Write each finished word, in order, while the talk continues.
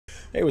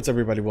Hey, what's up,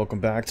 everybody? Welcome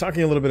back.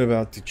 Talking a little bit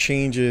about the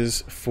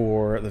changes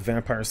for the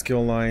vampire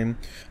skill line,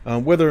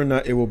 whether or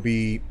not it will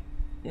be,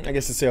 I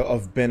guess to say,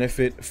 of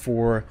benefit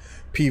for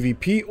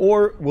PvP,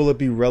 or will it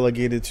be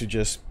relegated to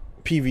just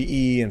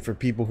PvE and for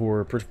people who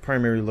are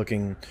primarily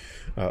looking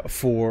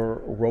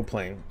for role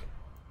playing.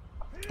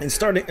 And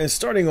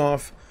starting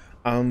off,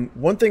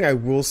 one thing I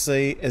will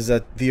say is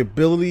that the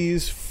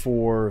abilities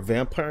for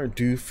vampire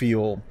do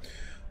feel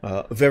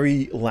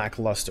very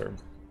lackluster.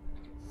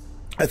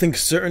 I think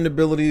certain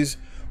abilities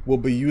will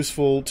be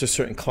useful to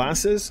certain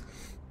classes,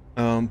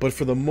 but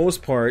for the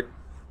most part,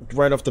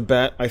 right off the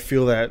bat, I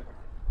feel that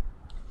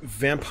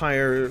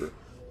vampire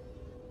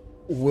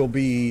will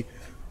be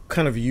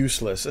kind of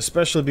useless,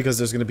 especially because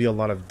there's going to be a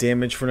lot of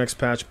damage for next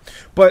patch.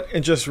 But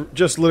and just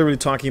literally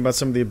talking about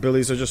some of the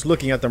abilities, or just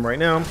looking at them right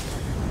now.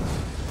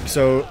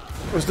 So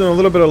we're just doing a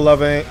little bit of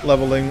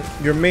leveling.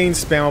 Your main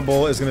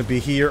spammable is going to be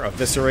here,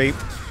 Eviscerate.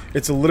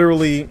 It's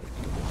literally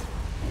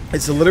a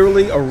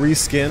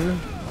reskin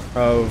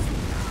of...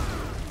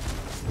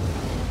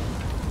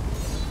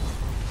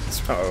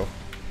 Uh-oh.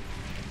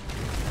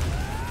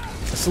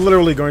 It's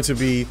literally going to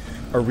be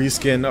a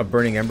reskin of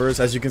Burning Embers.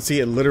 As you can see,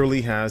 it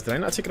literally has... Did I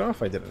not take it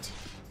off? I didn't.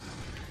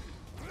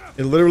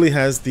 It literally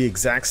has the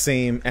exact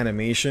same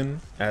animation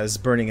as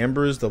Burning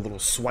Embers, the little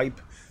swipe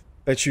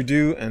that you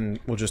do, and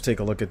we'll just take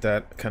a look at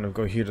that. Kind of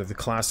go here to the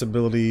class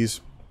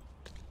abilities.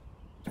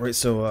 Right,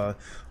 so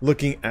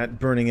looking at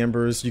Burning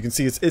Embers, you can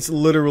see it's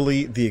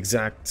literally the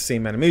exact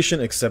same animation,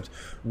 except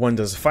one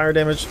does fire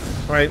damage,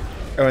 right?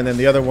 Oh, and then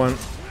the other one,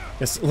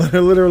 it's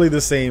literally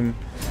the same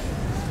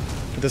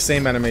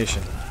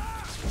animation,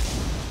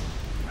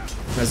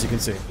 as you can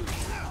see.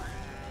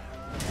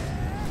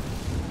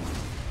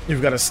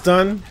 You've got a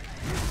stun,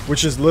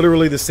 which is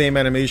literally the same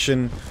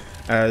animation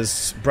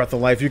as Breath of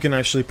Life. You can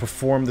actually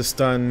perform the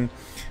stun.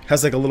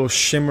 Has like a little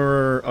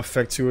shimmer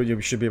effect to it. You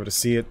should be able to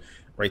see it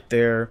right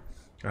there.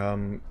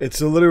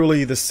 It's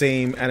literally the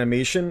same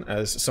animation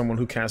as someone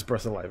who casts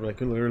Breath of Life.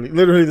 Like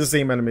literally the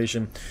same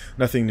animation,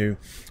 nothing new.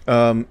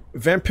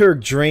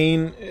 Vampiric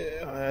Drain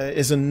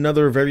is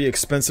another very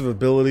expensive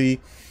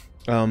ability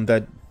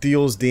that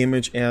deals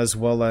damage as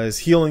well as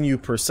healing you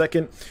per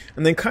second,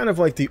 and then kind of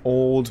like the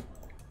old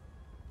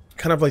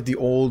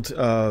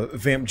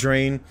Vamp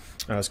Drain.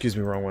 Excuse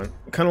me, wrong one.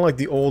 Kind of like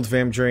the old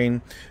Vamp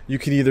Drain. You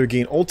can either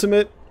gain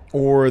ultimate,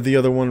 or the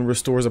other one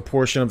restores a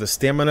portion of the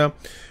stamina,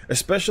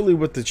 especially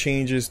with the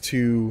changes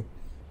to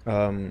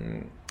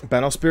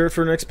Battle Spirit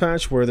for next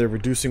patch, where they're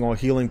reducing all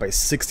healing by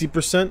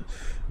 60%.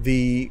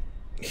 The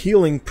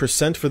healing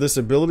percent for this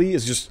ability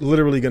is just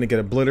literally going to get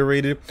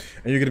obliterated,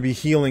 and you're going to be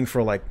healing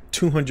for like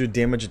 200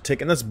 damage a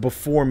tick, and that's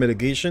before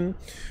mitigation,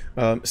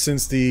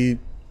 since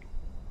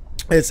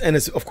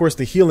it's of course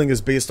the healing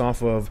is based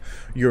off of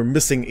your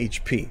missing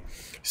HP.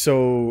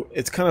 So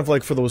it's kind of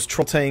like for those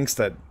troll tanks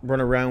that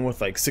run around with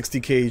like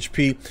 60k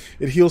HP,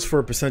 it heals for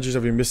a percentage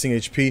of your missing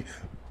HP.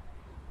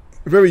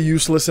 Very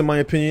useless in my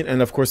opinion,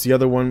 and of course the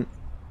other one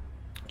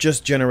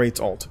just generates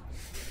ult.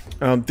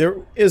 There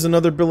is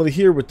another ability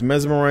here with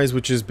Mesmerize,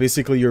 which is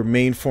basically your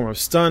main form of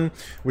stun,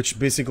 which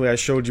basically I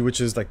showed you,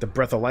 which is like the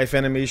Breath of Life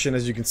animation,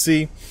 as you can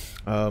see.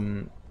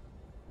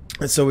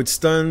 And so it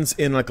stuns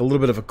in like a little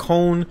bit of a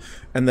cone,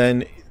 and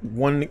then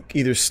one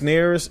either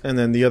snares, and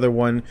then the other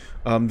one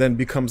then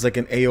becomes like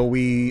an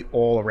AoE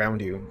all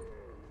around you.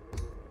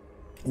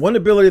 One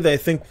ability that I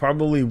think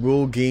probably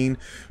will gain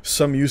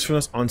some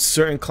usefulness on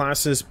certain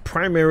classes,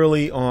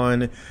 primarily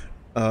on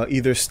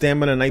either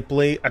Stamina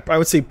Nightblade. I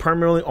would say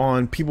primarily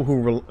on people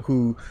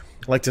who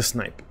like to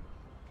snipe.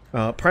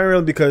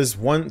 Primarily because,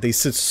 one, they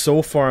sit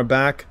so far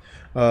back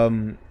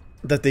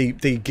that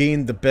they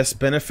gain the best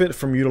benefit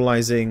from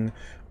utilizing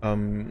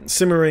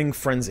Simmering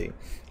Frenzy.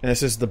 And it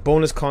says the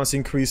bonus cost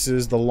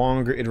increases the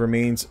longer it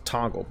remains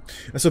toggled.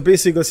 And so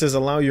basically it says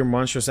allow your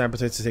monstrous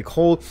appetite to take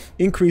hold,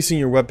 increasing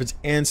your weapons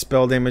and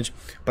spell damage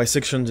by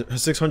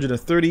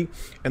 630.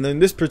 And then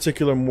this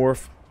particular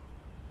morph,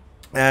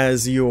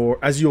 as you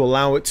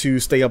allow it to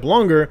stay up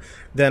longer,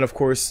 then of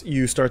course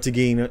you start to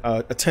gain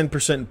a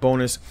 10%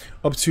 bonus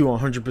up to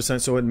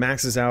 100%. So it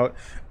maxes out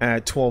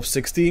at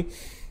 1260.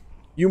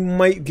 You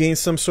might gain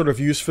some sort of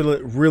use for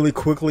it really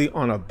quickly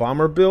on a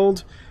bomber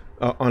build,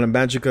 on a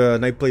Magicka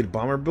Nightblade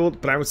bomber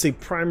build, but I would say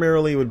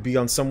primarily it would be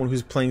on someone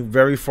who's playing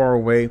very far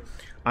away,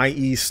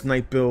 i.e.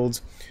 snipe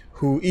builds,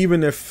 who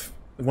even if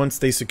once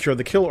they secure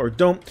the kill or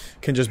don't,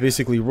 can just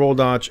basically roll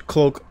dodge,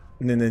 cloak,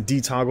 and then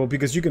detoggle,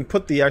 because you can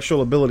put the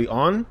actual ability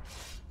on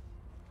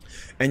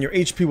and your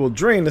HP will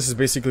drain. This is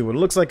basically what it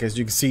looks like. As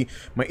you can see,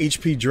 my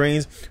HP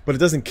drains, but it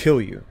doesn't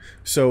kill you.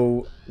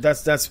 So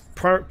that's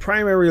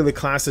primarily the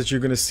class that you're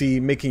going to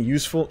see making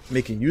use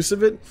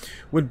of it.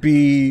 Would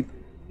be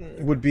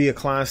a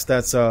class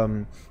that's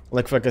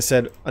like I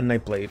said, a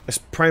Nightblade. It's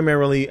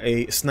primarily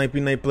a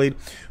sniping Nightblade,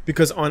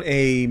 because on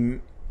a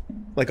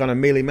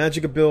melee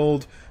Magicka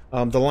build,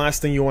 the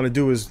last thing you want to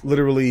do is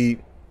literally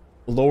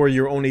lower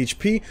your own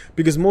HP,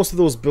 because most of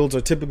those builds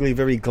are typically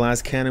very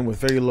glass cannon with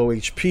very low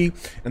HP,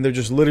 and they're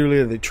just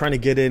literally trying to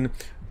get in,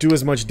 do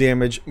as much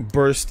damage,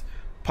 burst,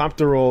 pop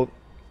the roll,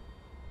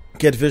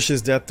 get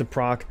Vicious Death to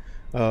proc,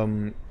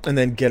 and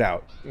then get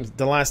out.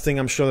 The last thing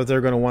I'm sure that they're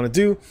going to want to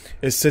do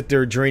is sit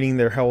there draining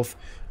their health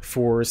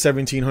for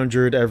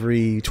 1700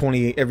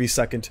 every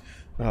second,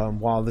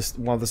 while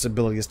this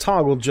ability is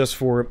toggled just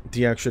for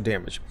the extra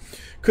damage.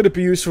 Could it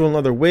be useful in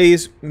other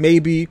ways?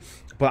 Maybe,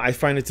 but I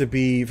find it to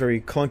be very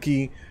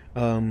clunky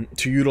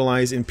to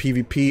utilize in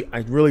PvP. I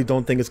really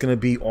don't think it's going to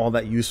be all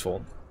that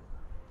useful.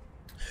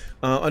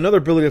 Another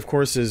ability, of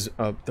course, is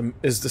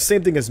the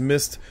same thing as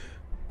Mist.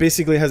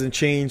 Basically hasn't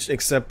changed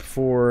except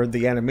for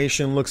the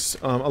animation looks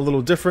a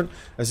little different,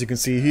 as you can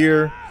see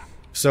here.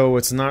 So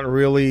it's not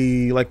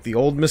really like the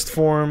old Mist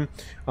form.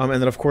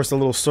 And then, of course, the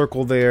little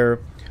circle there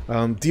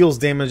deals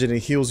damage and it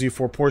heals you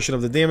for a portion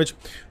of the damage.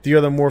 The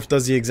other morph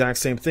does the exact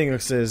same thing,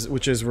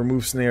 which is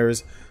remove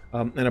snares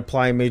and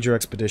apply major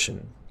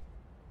expedition.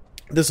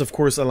 This, of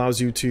course,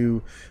 allows you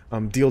to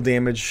deal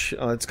damage.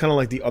 It's kind of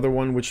like the other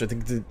one, which I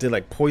think did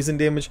like poison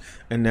damage,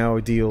 and now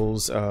it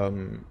deals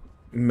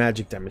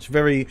magic damage.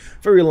 Very,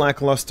 very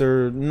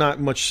lackluster, not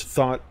much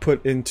thought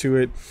put into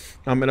it.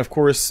 And of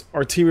course,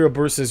 Arterial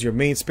Burst is your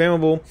main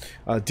spammable,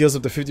 deals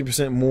up to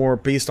 50% more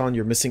based on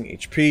your missing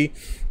HP.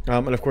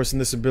 And of course, in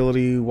this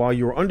ability, while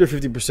you're under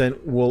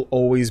 50%, will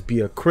always be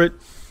a crit.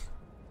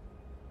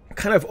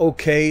 Kind of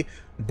okay,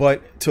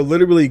 but to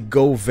literally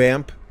go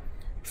vamp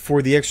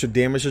for the extra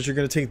damage that you're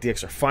going to take, the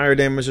extra fire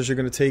damage that you're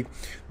going to take,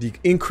 the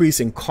increase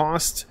in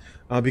cost,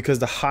 because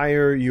the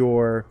higher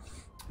you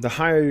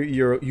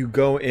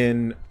go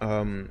in,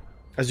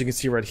 as you can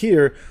see right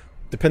here,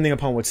 depending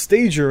upon what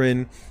stage you're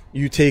in,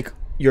 you take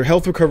your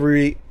health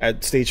recovery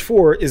at stage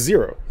 4 is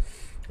 0.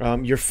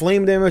 Your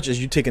flame damage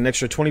is you take an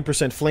extra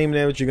 20% flame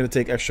damage. You're going to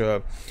take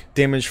extra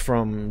damage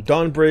from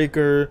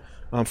Dawnbreaker,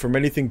 from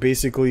anything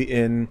basically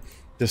in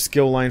the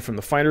skill line from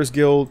the Fighters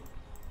Guild.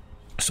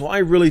 So I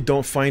really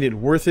don't find it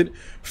worth it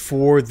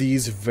for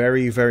these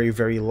very, very,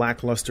 very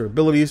lackluster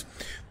abilities.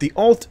 The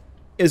ult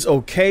is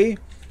okay.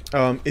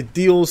 It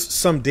deals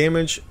some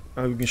damage.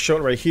 We can show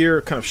it right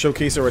here, kind of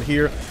showcase it right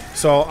here.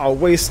 So I'll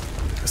waste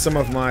some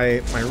of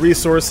my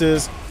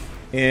resources,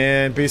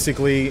 and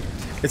basically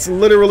it's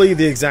literally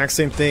the exact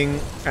same thing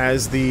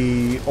as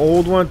the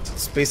old one.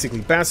 It's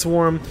basically Bat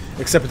Swarm,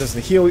 except it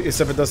doesn't heal, heal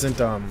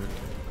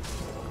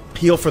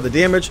for the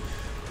damage.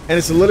 And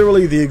it's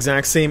literally the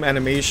exact same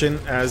animation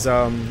as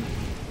the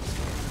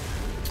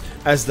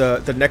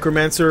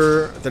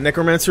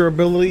Necromancer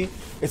ability.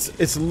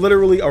 It's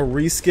literally a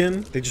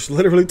reskin. They just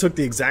literally took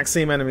the exact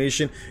same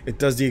animation. It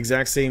does the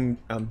exact same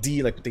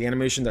like the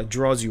animation that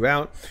draws you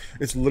out.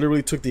 It's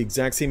literally took the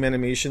exact same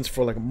animations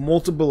for like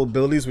multiple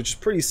abilities, which is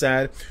pretty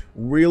sad.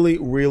 Really,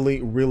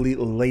 really, really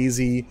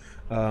lazy.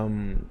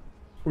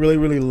 Really,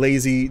 really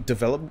lazy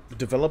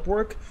develop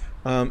work,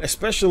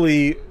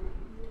 especially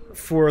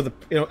for the,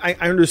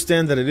 I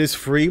understand that it is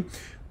free,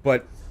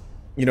 but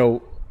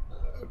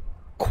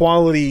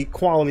quality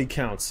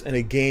counts in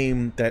a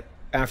game that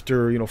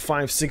after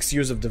 5-6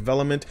 years of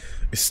development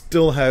is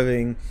still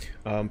having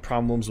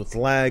problems with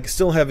lag,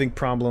 still having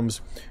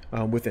problems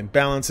with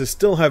imbalances,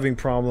 still having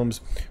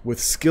problems with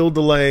skill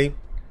delay,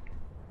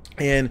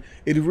 and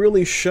it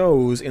really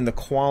shows in the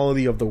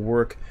quality of the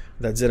work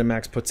that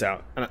ZeniMax puts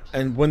out.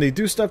 And when they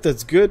do stuff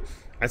that's good,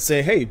 I'd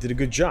say, hey, you did a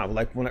good job.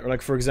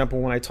 Like for example,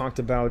 when I talked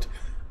about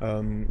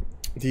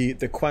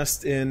the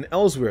quest in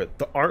Ellsworth,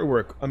 the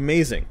artwork,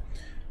 amazing.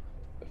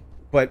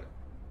 But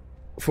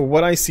for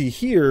what I see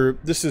here,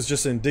 this is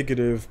just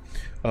indicative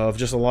of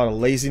just a lot of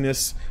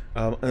laziness,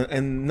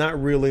 and not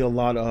really a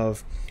lot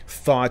of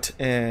thought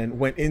and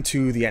went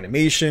into the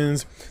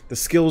animations. The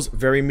skills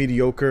very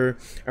mediocre.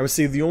 I would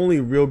say the only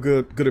real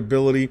good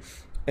ability,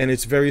 and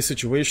it's very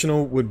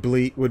situational, would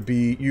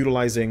be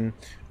utilizing,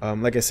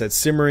 like I said,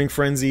 Simmering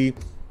Frenzy.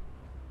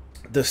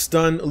 The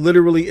stun,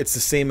 literally, it's the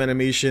same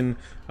animation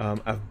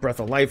of Breath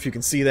of Life. You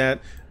can see that.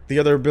 The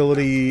other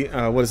ability,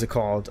 what is it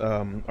called?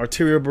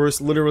 Arterial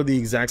Burst, literally the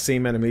exact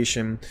same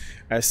animation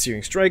as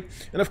Searing Strike.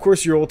 And of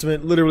course, your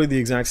ultimate, literally the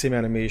exact same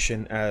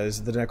animation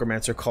as the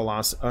Necromancer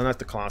Colossus, not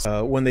the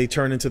Colossus, when they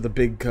turn into the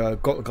big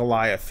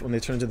Goliath. When they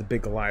turn into the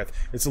big Goliath,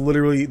 it's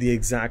literally the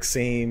exact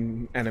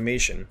same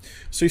animation.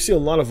 So you see a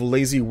lot of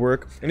lazy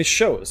work, and it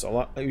shows a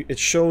lot. It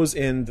shows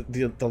in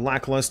the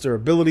lackluster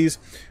abilities.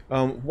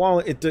 While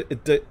it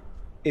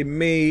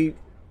may,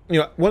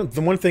 the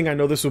one thing I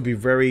know, this will be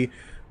very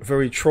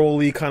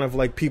trolly, kind of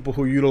like people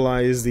who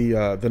utilize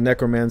the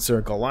Necromancer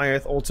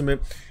Goliath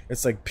ultimate.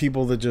 It's like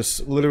people that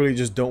just literally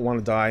just don't want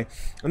to die.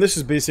 And this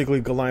is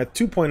basically Goliath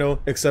 2.0,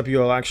 except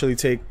you'll actually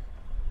take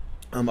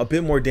a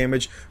bit more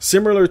damage.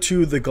 Similar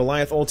to the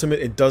Goliath ultimate,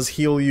 it does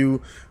heal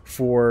you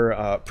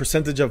for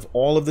percentage of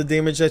all of the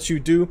damage that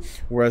you do,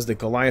 whereas the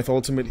Goliath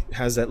ultimate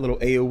has that little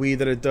AoE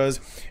that it does,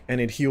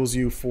 and it heals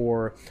you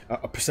for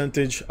a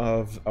percentage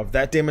of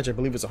that damage. I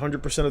believe it's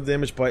 100% of the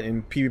damage, but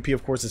in PvP,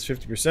 of course, it's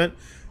 50%.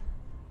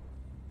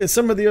 And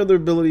some of the other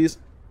abilities,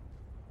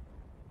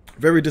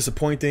 very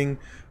disappointing.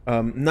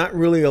 Not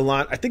really a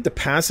lot. I think the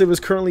passive is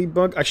currently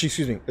bugged. Actually,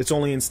 excuse me, it's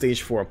only in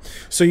stage 4.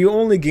 So you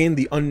only gain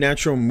the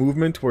unnatural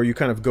movement, where you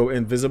kind of go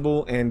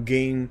invisible, and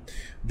gain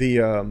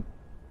the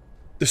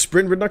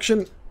sprint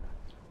reduction.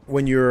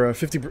 when you're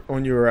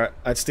when you're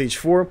at stage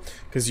 4,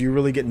 because you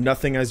really get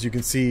nothing, as you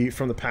can see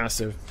from the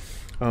passive,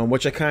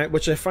 which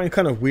I find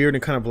kind of weird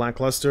and kind of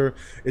lackluster.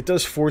 It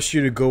does force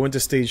you to go into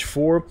stage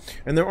 4,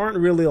 and there aren't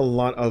really a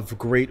lot of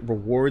great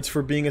rewards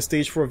for being a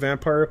stage 4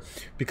 vampire,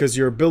 because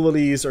your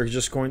abilities are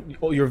just going.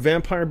 Your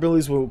vampire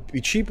abilities will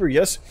be cheaper,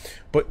 yes,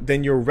 but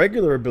then your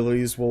regular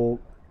abilities will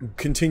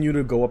continue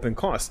to go up in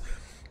cost.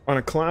 On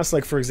a class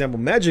like, for example,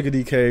 Magic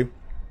DK,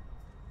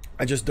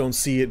 I just don't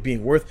see it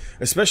being worth,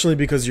 especially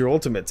because your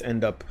ultimates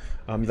end up,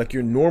 like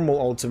your normal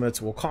ultimates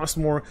will cost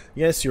more.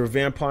 Yes, your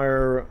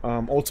vampire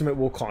ultimate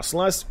will cost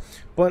less,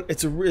 but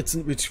it's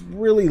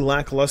really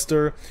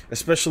lackluster,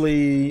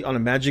 especially on a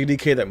Magic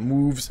DK that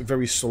moves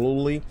very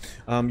slowly.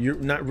 You're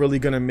not really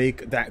going to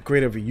make that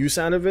great of a use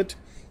out of it.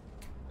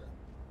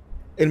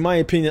 In my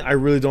opinion, I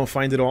really don't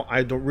find it all. I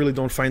really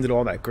don't find it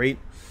all that great.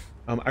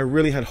 I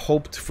really had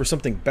hoped for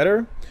something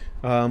better,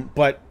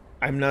 but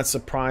I'm not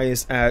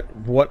surprised at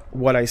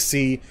what I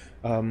see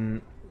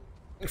from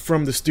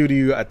the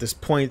studio at this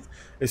point.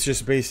 It's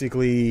just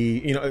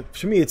basically, you know,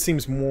 to me it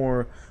seems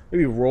more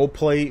maybe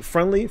roleplay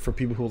friendly for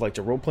people who like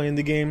to roleplay in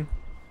the game.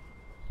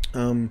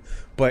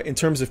 But in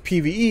terms of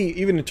PvE,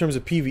 even in terms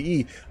of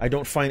PvE, I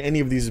don't find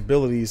any of these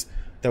abilities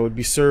that would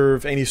be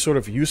serve any sort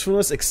of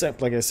usefulness,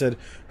 except, like I said,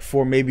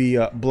 for maybe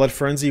Blood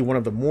Frenzy, one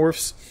of the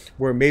morphs,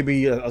 where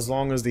maybe as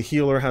long as the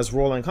healer has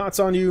rolling hots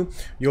on you,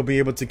 you'll be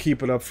able to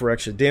keep it up for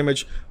extra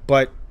damage.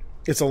 But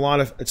it's a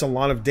lot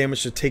of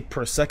damage to take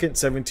per second,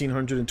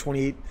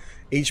 1728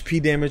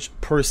 HP damage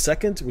per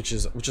second, which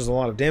is a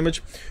lot of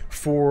damage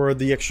for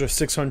the extra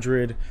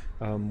 600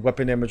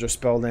 weapon damage or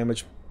spell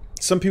damage.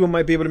 Some people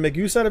might be able to make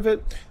use out of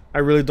it. I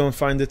really don't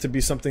find it to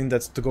be something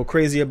that's to go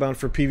crazy about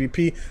for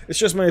PvP. It's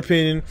just my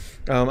opinion.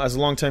 As a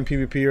longtime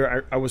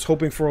PvPer, I was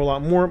hoping for a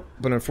lot more,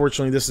 but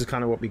unfortunately this is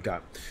kind of what we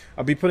got.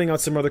 I'll be putting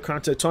out some other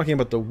content talking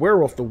about the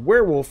werewolf. The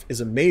werewolf is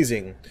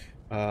amazing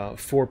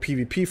for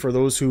PvP, for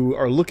those who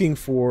are looking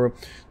for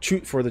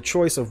the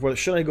choice of whether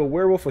should I go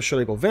werewolf or should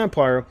I go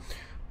vampire.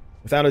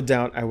 Without a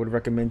doubt, I would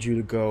recommend you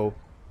to go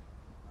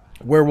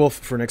werewolf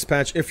for next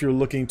patch. If you're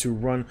looking to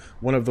run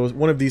one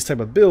of these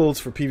type of builds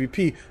for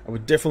PvP, I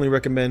would definitely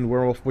recommend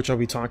werewolf, which I'll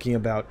be talking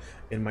about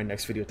in my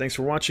next video. Thanks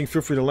for watching.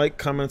 Feel free to like,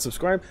 comment,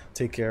 subscribe.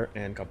 Take care,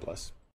 and God bless.